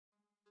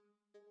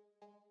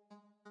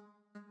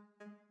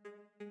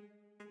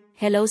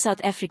Hello South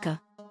Africa.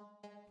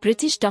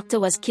 British doctor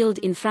was killed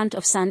in front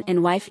of son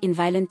and wife in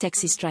violent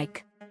taxi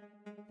strike.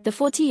 The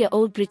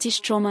 40-year-old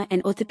British trauma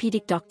and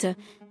orthopaedic doctor,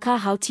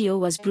 Hao Teoh,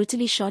 was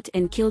brutally shot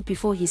and killed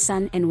before his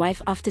son and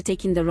wife after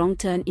taking the wrong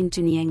turn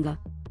into Nyanga.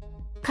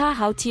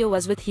 Hao Teoh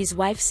was with his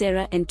wife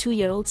Sara and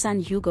 2-year-old son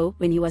Hugo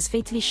when he was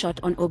fatally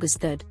shot on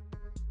August 3.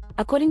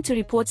 According to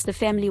reports, the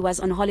family was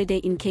on holiday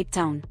in Cape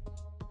Town.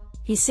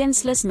 His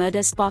senseless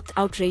murder sparked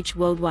outrage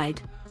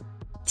worldwide.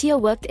 Teoh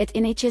worked at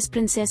NHS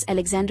Princess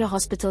Alexandra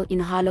Hospital in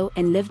Harlow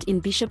and lived in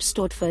Bishop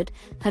Stortford,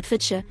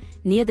 Hertfordshire,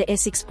 near the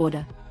Essex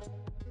border.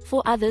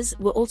 4 others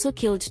were also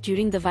killed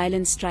during the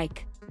violent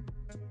strike.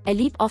 A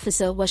LEAP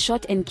officer was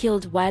shot and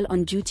killed while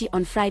on duty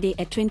on Friday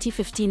at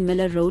 2015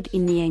 Miller Road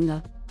in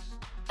Nyanga.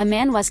 A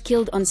man was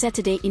killed on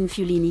Saturday in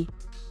Fulini.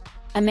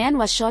 A man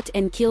was shot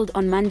and killed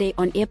on Monday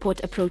on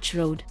Airport Approach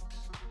Road.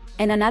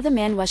 And another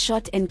man was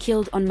shot and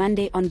killed on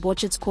Monday on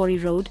Borchards Quarry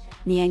Road,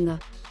 Nyanga.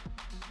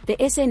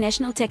 The SA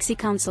National Taxi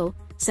Council,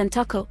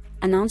 SANTACO,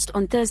 announced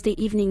on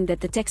Thursday evening that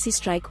the taxi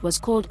strike was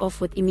called off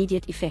with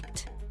immediate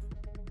effect.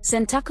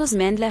 SANTACO's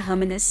Mandla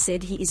Hermanus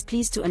said he is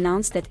pleased to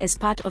announce that as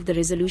part of the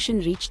resolution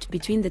reached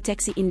between the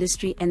taxi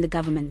industry and the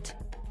government.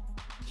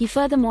 He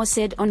furthermore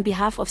said on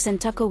behalf of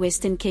SANTACO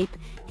Western Cape,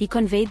 he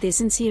conveyed their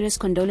sincerest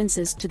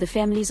condolences to the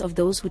families of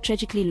those who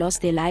tragically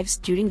lost their lives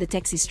during the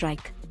taxi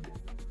strike.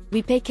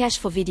 We pay cash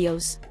for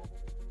videos.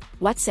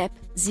 WhatsApp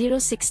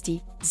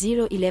 060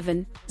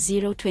 011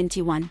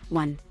 021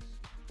 1.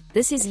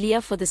 This is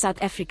Leah for the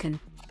South African.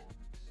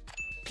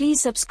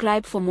 Please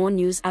subscribe for more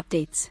news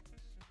updates.